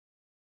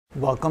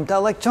Welcome to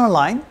Lecture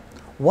Online.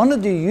 One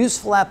of the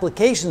useful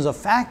applications of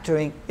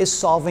factoring is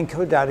solving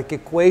quadratic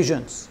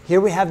equations. Here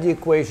we have the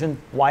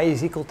equation y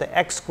is equal to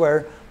x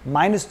squared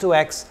minus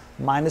 2x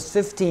minus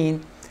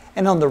 15,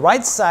 and on the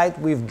right side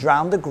we've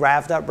drawn the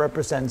graph that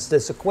represents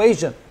this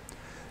equation.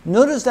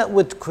 Notice that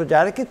with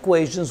quadratic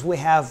equations we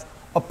have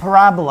a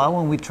parabola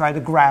when we try to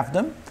graph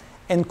them,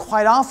 and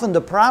quite often the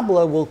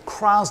parabola will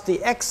cross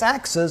the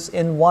x-axis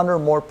in one or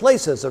more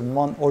places, or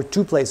one or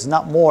two places,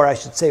 not more, I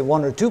should say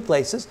one or two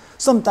places,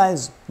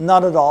 sometimes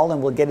not at all,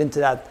 and we'll get into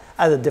that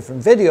at a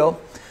different video.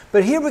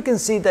 But here we can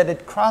see that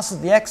it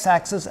crosses the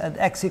x-axis at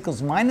x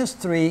equals minus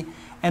 3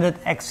 and at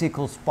x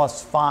equals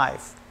plus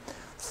 5.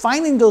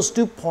 Finding those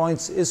 2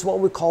 points is what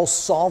we call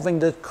solving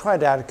the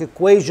quadratic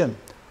equation.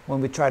 When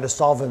we try to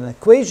solve an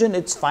equation,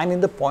 it's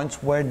finding the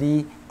points where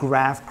the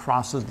graph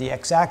crosses the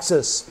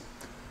x-axis.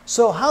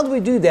 So how do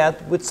we do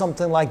that with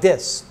something like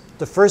this?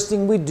 The first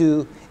thing we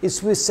do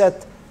is we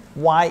set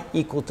y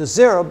equal to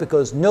 0,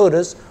 because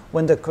notice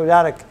when the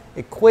quadratic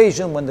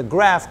equation, when the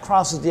graph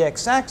crosses the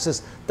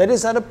x-axis, that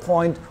is at a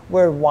point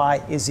where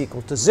y is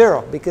equal to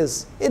 0,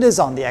 because it is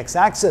on the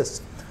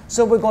x-axis.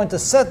 So we're going to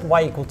set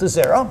y equal to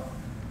 0,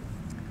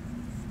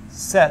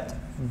 set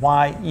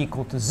y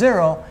equal to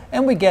 0,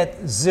 and we get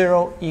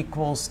 0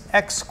 equals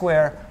x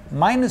squared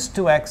minus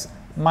 2x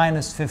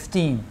minus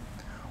 15.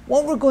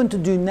 What we're going to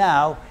do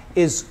now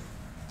is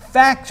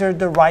factor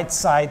the right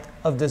side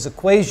of this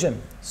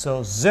equation.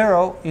 So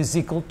 0 is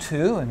equal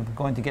to, and we're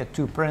going to get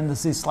two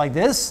parentheses like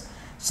this.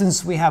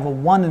 Since we have a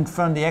 1 in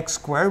front of the x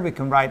squared, we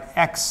can write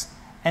x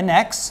and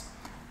x.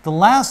 The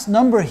last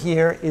number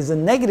here is a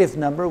negative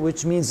number,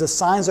 which means the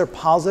signs are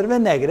positive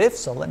and negative.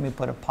 So let me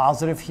put a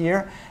positive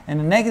here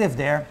and a negative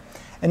there.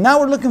 And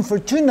now we're looking for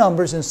two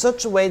numbers in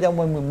such a way that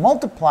when we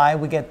multiply,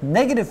 we get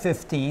negative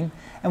 15.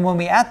 And when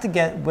we add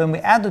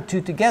the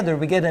two together,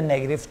 we get a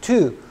negative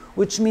 2,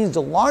 which means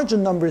the larger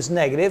number is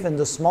negative and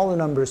the smaller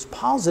number is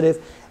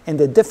positive, and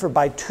they differ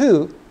by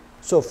 2.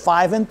 So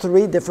 5 and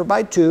 3 differ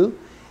by 2.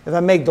 If I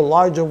make the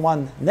larger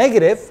one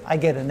negative, I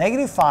get a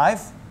negative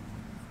 5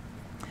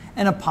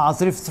 and a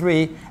positive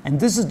 3. And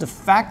this is the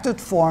factored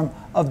form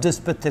of this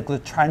particular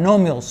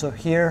trinomial. So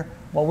here,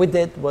 what we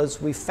did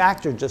was we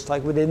factored just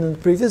like we did in the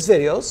previous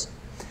videos.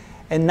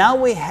 And now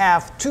we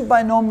have two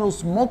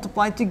binomials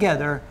multiplied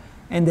together,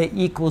 and they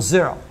equal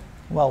 0.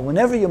 Well,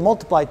 whenever you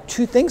multiply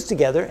two things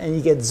together and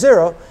you get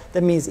 0,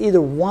 that means either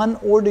one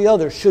or the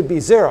other should be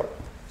 0.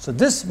 So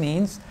this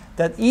means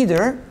that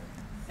either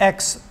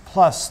x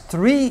plus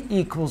 3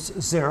 equals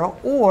 0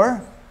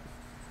 or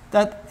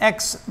that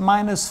x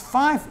minus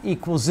 5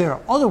 equals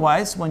 0.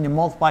 Otherwise, when you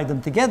multiply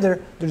them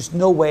together, there's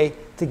no way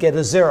to get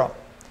a 0.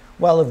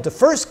 Well, if the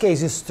first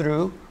case is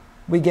true,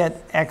 we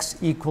get x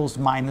equals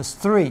minus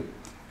 3.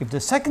 If the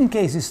second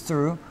case is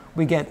true,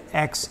 we get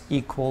x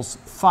equals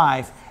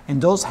 5. And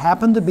those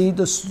happen to be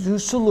the two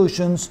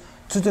solutions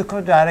to the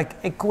quadratic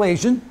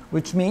equation,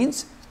 which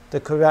means the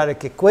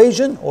quadratic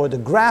equation, or the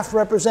graph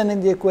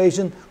representing the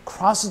equation,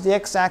 crosses the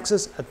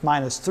x-axis at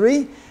minus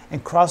 3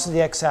 and crosses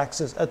the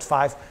x-axis at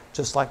 5,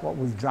 just like what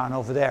we've drawn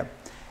over there.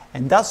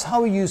 And that's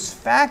how we use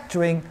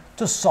factoring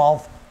to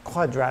solve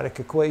quadratic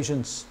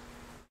equations.